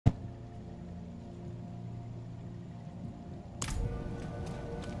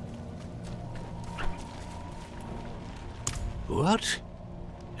What?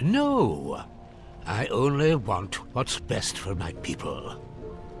 No. I only want what's best for my people.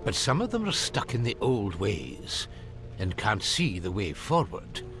 But some of them are stuck in the old ways and can't see the way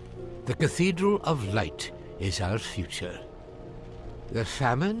forward. The Cathedral of Light is our future. The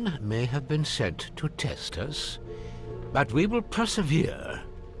famine may have been sent to test us, but we will persevere.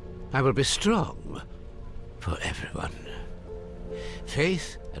 I will be strong for everyone.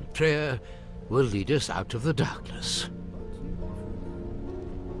 Faith and prayer will lead us out of the darkness.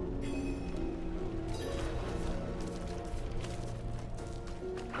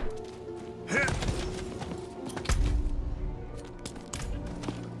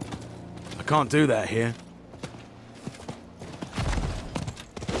 I can't do that here.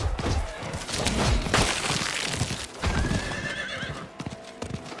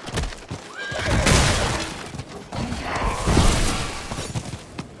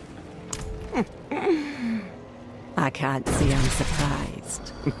 I can't say I'm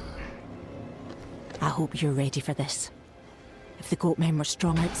surprised. I hope you're ready for this. If the goatmen were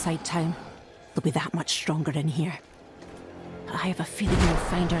strong outside town, they'll be that much stronger in here. I have a feeling we'll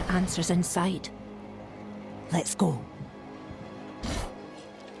find our answers inside. Let's go.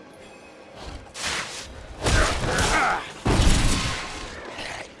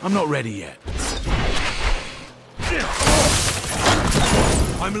 I'm not ready yet.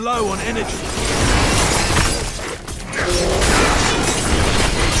 I'm low on energy.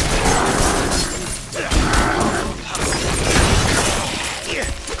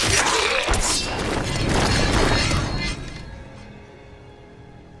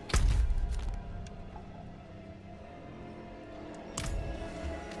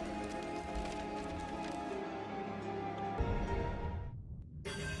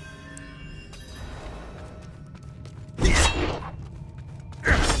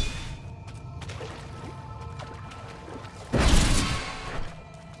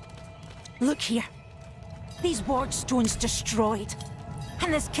 Look here. These ward stones destroyed.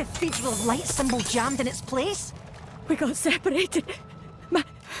 And this Cathedral of Light symbol jammed in its place. We got separated.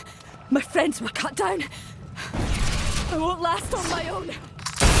 My friends were cut down. I won't last on my own.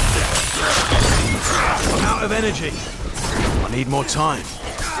 I'm out of energy. I need more time.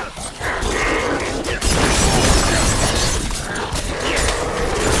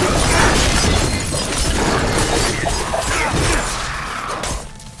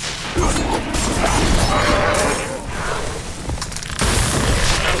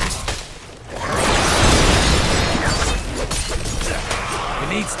 It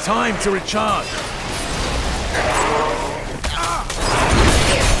needs time to recharge.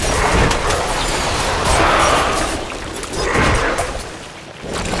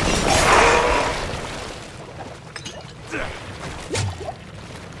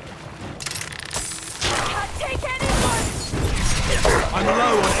 I'm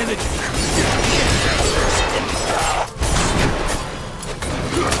low on energy.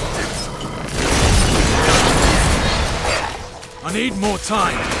 I need more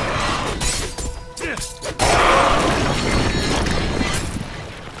time.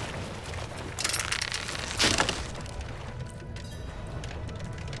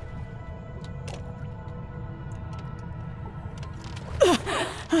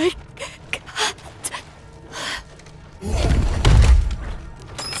 I can't.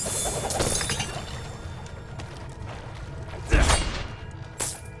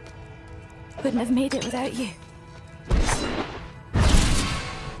 Wouldn't have made it without you.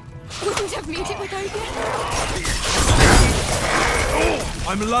 Wouldn't have made it without you.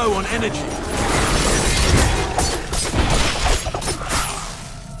 I'm low on energy.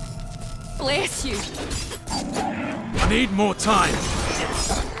 Bless you. I need more time.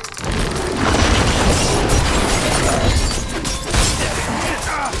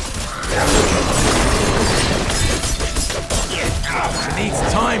 It needs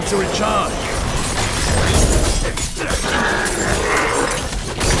time to recharge.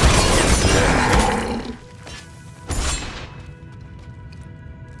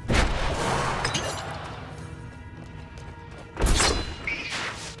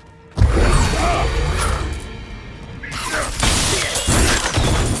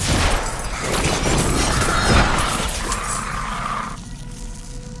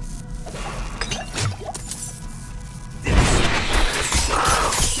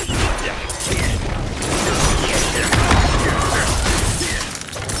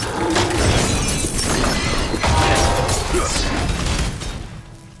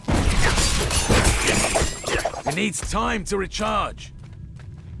 It needs time to recharge.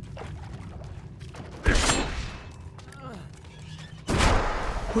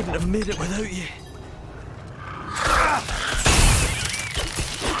 Wouldn't have made it without you.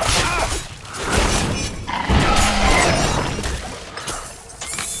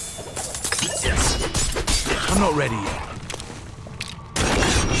 I'm not ready yet.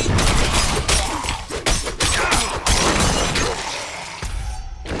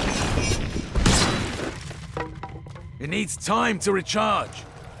 It needs time to recharge.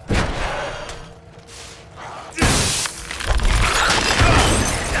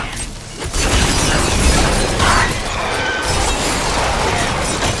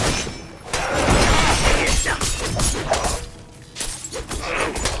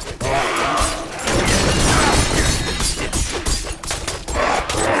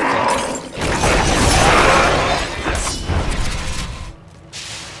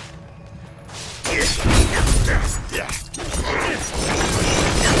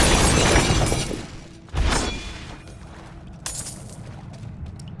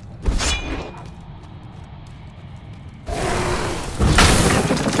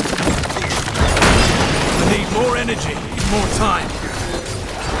 More energy, more time.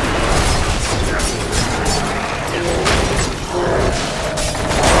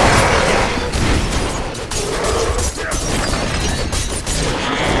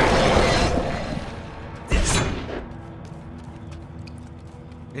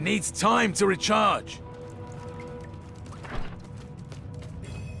 It needs time to recharge.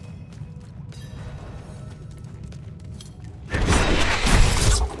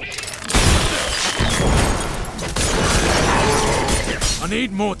 I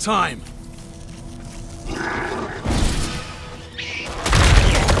need more time.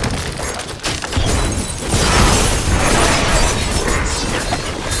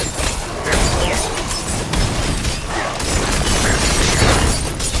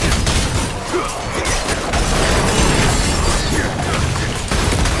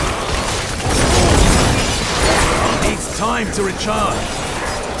 Needs time to recharge.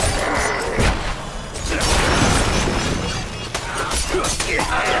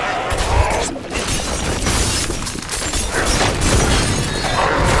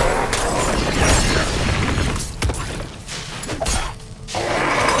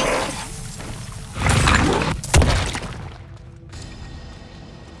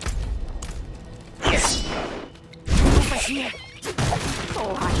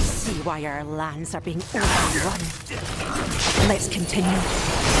 Oh, I see why our lands are being overrun. Let's continue.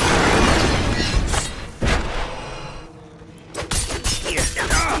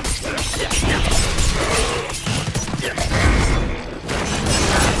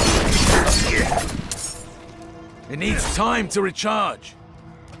 It needs time to recharge.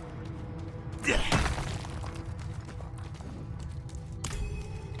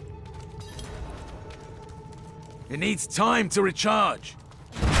 It needs time to recharge.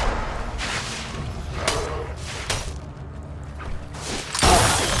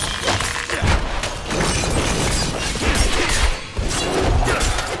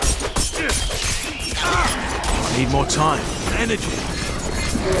 I need more time. Energy.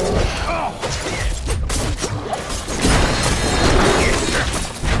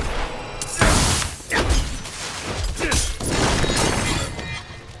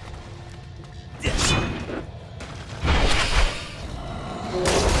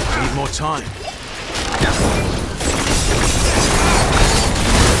 Need more time.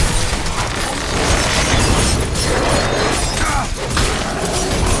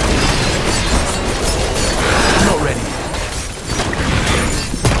 I'm not ready.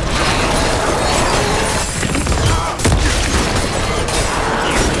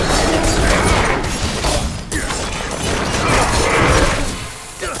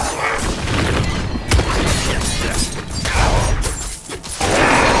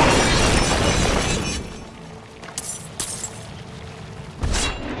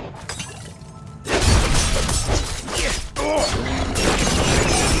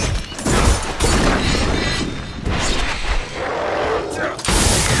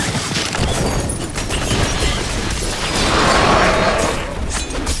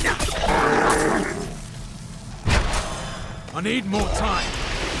 I need more time.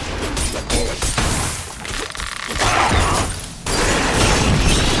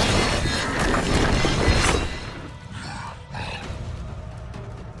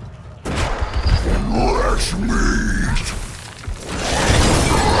 Let's meet.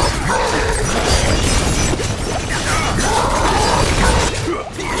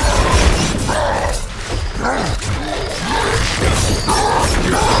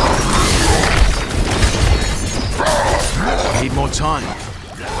 I need more time.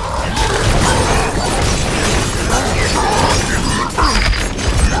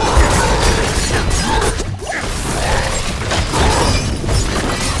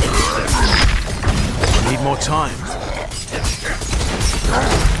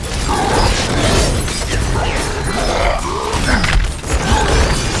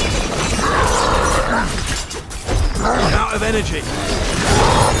 energy.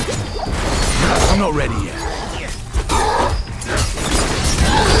 I'm not ready yet.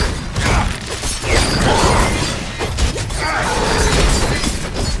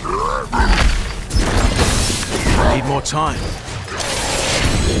 I need more time.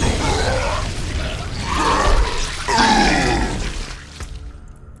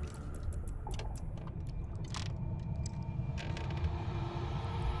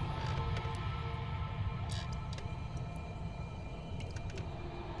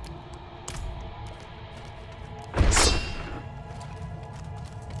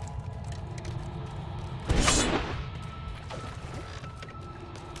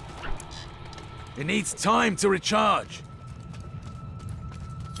 It needs time to recharge.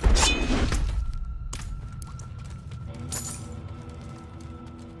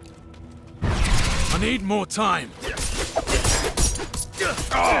 I need more time.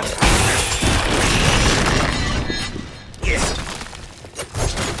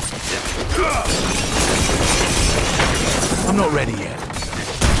 I'm not ready yet.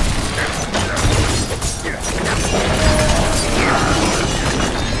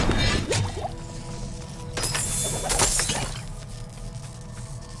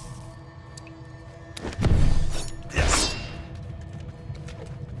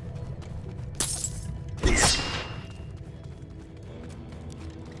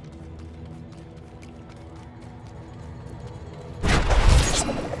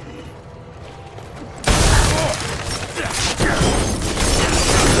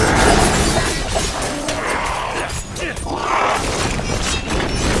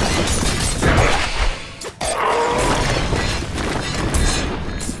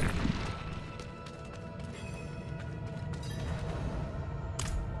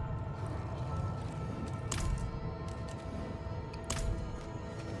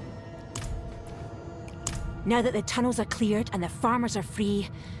 Now that the tunnels are cleared and the farmers are free,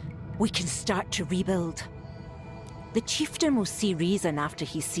 we can start to rebuild. The chieftain will see reason after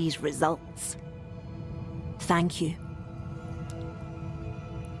he sees results. Thank you.